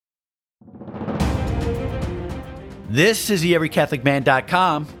This is the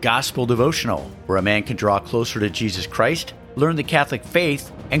everycatholicman.com Gospel Devotional, where a man can draw closer to Jesus Christ, learn the Catholic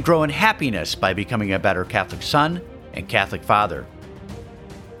faith, and grow in happiness by becoming a better Catholic son and Catholic father.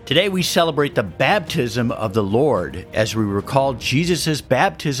 Today we celebrate the baptism of the Lord as we recall Jesus'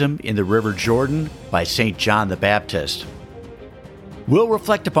 baptism in the River Jordan by St. John the Baptist. We'll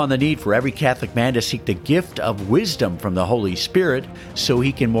reflect upon the need for every Catholic man to seek the gift of wisdom from the Holy Spirit so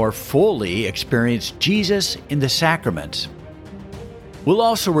he can more fully experience Jesus in the Sacraments. We'll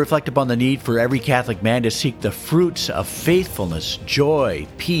also reflect upon the need for every Catholic man to seek the fruits of faithfulness, joy,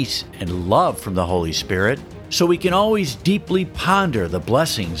 peace, and love from the Holy Spirit so we can always deeply ponder the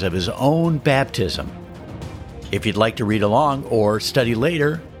blessings of his own baptism. If you'd like to read along or study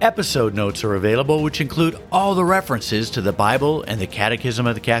later, episode notes are available which include all the references to the Bible and the Catechism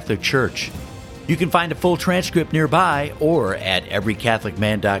of the Catholic Church. You can find a full transcript nearby or at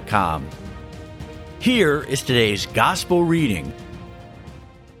everycatholicman.com. Here is today's Gospel reading.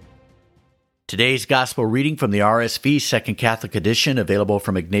 Today's Gospel reading from the RSV Second Catholic Edition, available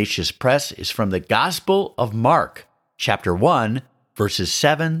from Ignatius Press, is from the Gospel of Mark, chapter 1, verses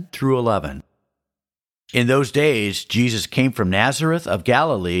 7 through 11. In those days, Jesus came from Nazareth of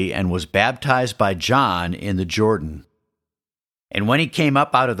Galilee and was baptized by John in the Jordan. And when he came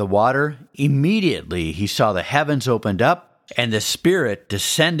up out of the water, immediately he saw the heavens opened up and the Spirit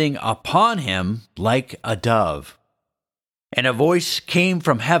descending upon him like a dove. And a voice came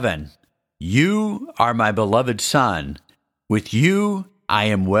from heaven, "You are my beloved Son. With you I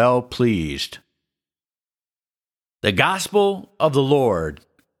am well pleased." The Gospel of the Lord.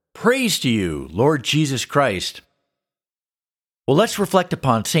 Praise to you, Lord Jesus Christ. Well, let's reflect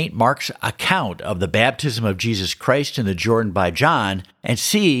upon St. Mark's account of the baptism of Jesus Christ in the Jordan by John and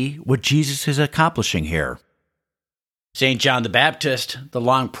see what Jesus is accomplishing here. St. John the Baptist, the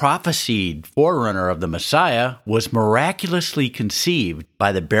long prophesied forerunner of the Messiah, was miraculously conceived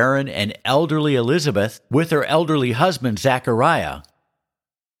by the barren and elderly Elizabeth with her elderly husband Zachariah.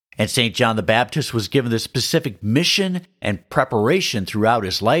 And St. John the Baptist was given the specific mission and preparation throughout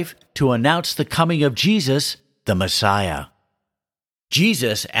his life to announce the coming of Jesus, the Messiah.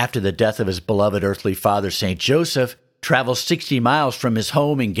 Jesus, after the death of his beloved earthly father, St. Joseph, travels 60 miles from his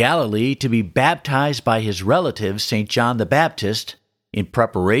home in Galilee to be baptized by his relative, St. John the Baptist, in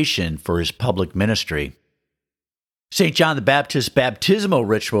preparation for his public ministry. St. John the Baptist's baptismal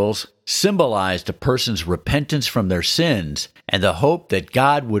rituals symbolized a person's repentance from their sins and the hope that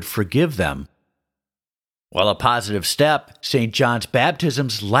God would forgive them. While a positive step, St. John's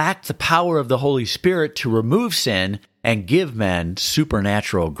baptisms lacked the power of the Holy Spirit to remove sin and give men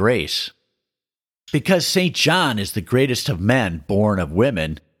supernatural grace. Because St. John is the greatest of men born of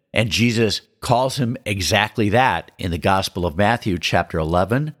women, and Jesus calls him exactly that in the Gospel of Matthew, chapter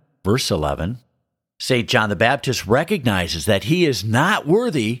 11, verse 11, St. John the Baptist recognizes that he is not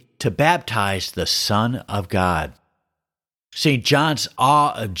worthy to baptize the Son of God. St. John's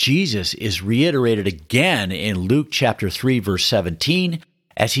awe of Jesus is reiterated again in Luke chapter 3, verse 17,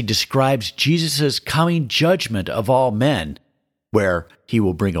 as he describes Jesus' coming judgment of all men, where he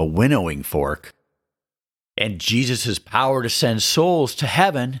will bring a winnowing fork. And Jesus' power to send souls to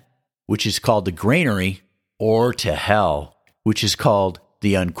heaven, which is called the granary, or to hell, which is called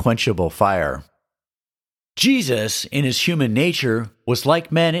the unquenchable fire. Jesus, in his human nature, was like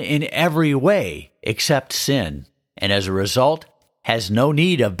men in every way except sin, and as a result, has no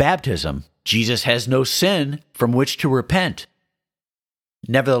need of baptism. Jesus has no sin from which to repent.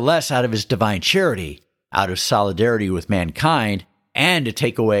 Nevertheless, out of his divine charity, out of solidarity with mankind, and to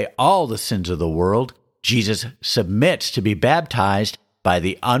take away all the sins of the world, Jesus submits to be baptized by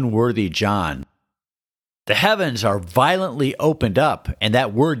the unworthy John. The heavens are violently opened up, and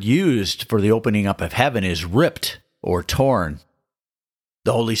that word used for the opening up of heaven is ripped or torn.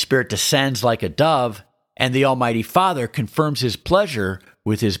 The Holy Spirit descends like a dove, and the Almighty Father confirms his pleasure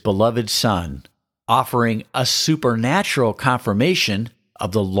with his beloved Son, offering a supernatural confirmation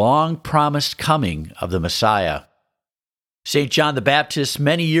of the long-promised coming of the Messiah. St. John the Baptist's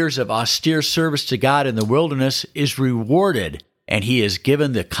many years of austere service to God in the wilderness is rewarded, and he is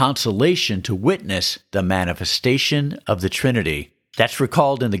given the consolation to witness the manifestation of the Trinity. That's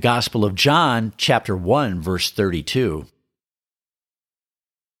recalled in the Gospel of John, chapter 1, verse 32.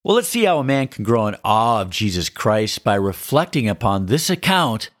 Well, let's see how a man can grow in awe of Jesus Christ by reflecting upon this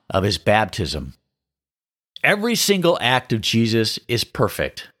account of his baptism. Every single act of Jesus is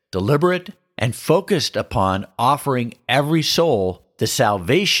perfect, deliberate, and focused upon offering every soul the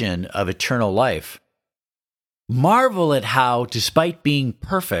salvation of eternal life. Marvel at how, despite being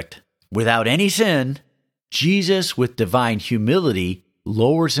perfect, without any sin, Jesus, with divine humility,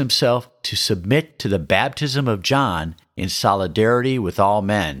 lowers himself to submit to the baptism of John in solidarity with all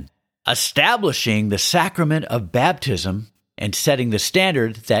men, establishing the sacrament of baptism and setting the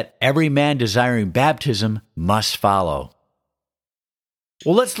standard that every man desiring baptism must follow.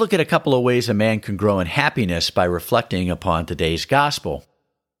 Well, let's look at a couple of ways a man can grow in happiness by reflecting upon today's gospel.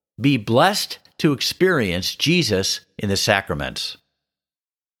 Be blessed to experience Jesus in the sacraments.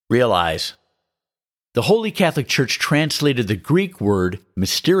 Realize, the Holy Catholic Church translated the Greek word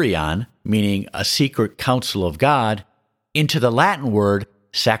mysterion, meaning a secret counsel of God, into the Latin word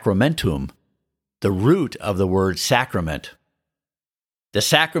sacramentum, the root of the word sacrament. The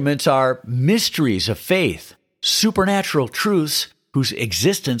sacraments are mysteries of faith, supernatural truths whose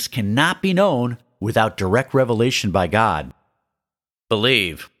existence cannot be known without direct revelation by God.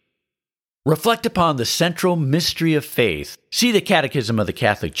 Believe. Reflect upon the central mystery of faith. See the Catechism of the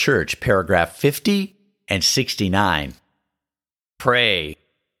Catholic Church, paragraph 50 and 69. Pray.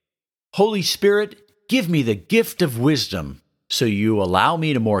 Holy Spirit, give me the gift of wisdom, so you allow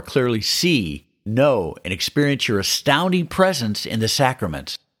me to more clearly see, know, and experience your astounding presence in the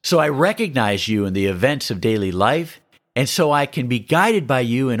sacraments, so I recognize you in the events of daily life, and so I can be guided by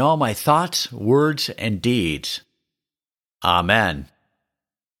you in all my thoughts, words, and deeds. Amen.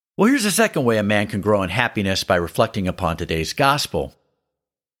 Well, here's a second way a man can grow in happiness by reflecting upon today's gospel.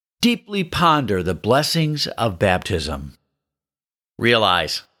 Deeply ponder the blessings of baptism.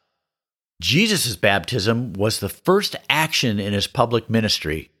 Realize, Jesus' baptism was the first action in his public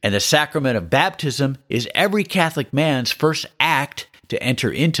ministry, and the sacrament of baptism is every Catholic man's first act to enter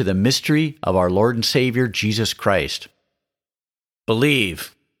into the mystery of our Lord and Savior Jesus Christ.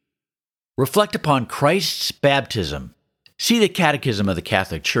 Believe. Reflect upon Christ's baptism. See the Catechism of the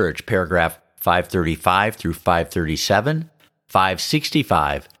Catholic Church, paragraph 535 through 537,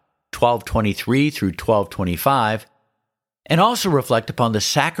 565, 1223 through 1225, and also reflect upon the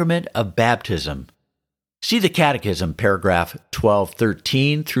sacrament of baptism. See the Catechism, paragraph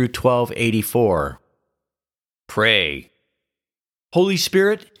 1213 through 1284. Pray. Holy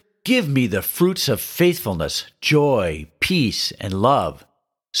Spirit, give me the fruits of faithfulness, joy, peace, and love,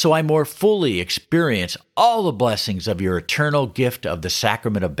 so I more fully experience all the blessings of your eternal gift of the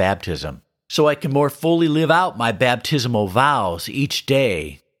sacrament of baptism, so I can more fully live out my baptismal vows each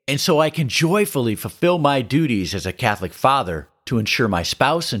day, and so I can joyfully fulfill my duties as a Catholic father to ensure my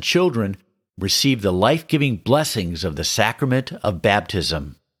spouse and children receive the life-giving blessings of the sacrament of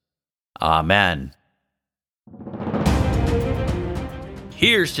baptism. Amen.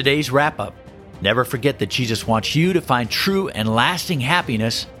 Here's today's wrap-up. Never forget that Jesus wants you to find true and lasting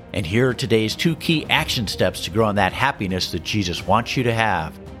happiness, and here are today's 2 key action steps to grow in that happiness that Jesus wants you to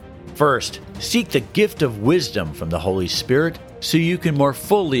have. First, seek the gift of wisdom from the Holy Spirit so you can more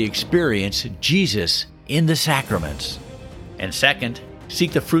fully experience Jesus in the sacraments. And second,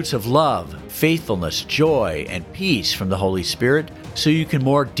 seek the fruits of love, faithfulness, joy, and peace from the Holy Spirit so you can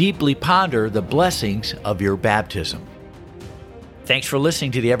more deeply ponder the blessings of your baptism. Thanks for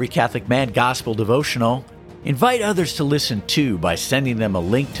listening to the Every Catholic Man Gospel Devotional. Invite others to listen too by sending them a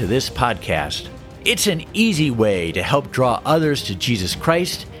link to this podcast. It's an easy way to help draw others to Jesus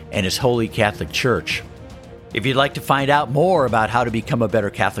Christ and His Holy Catholic Church. If you'd like to find out more about how to become a better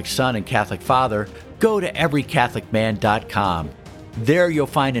Catholic son and Catholic father, go to everycatholicman.com. There you'll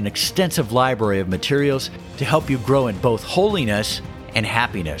find an extensive library of materials to help you grow in both holiness and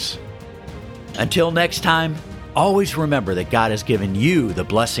happiness. Until next time, always remember that God has given you the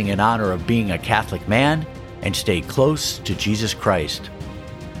blessing and honor of being a Catholic man, and stay close to Jesus Christ.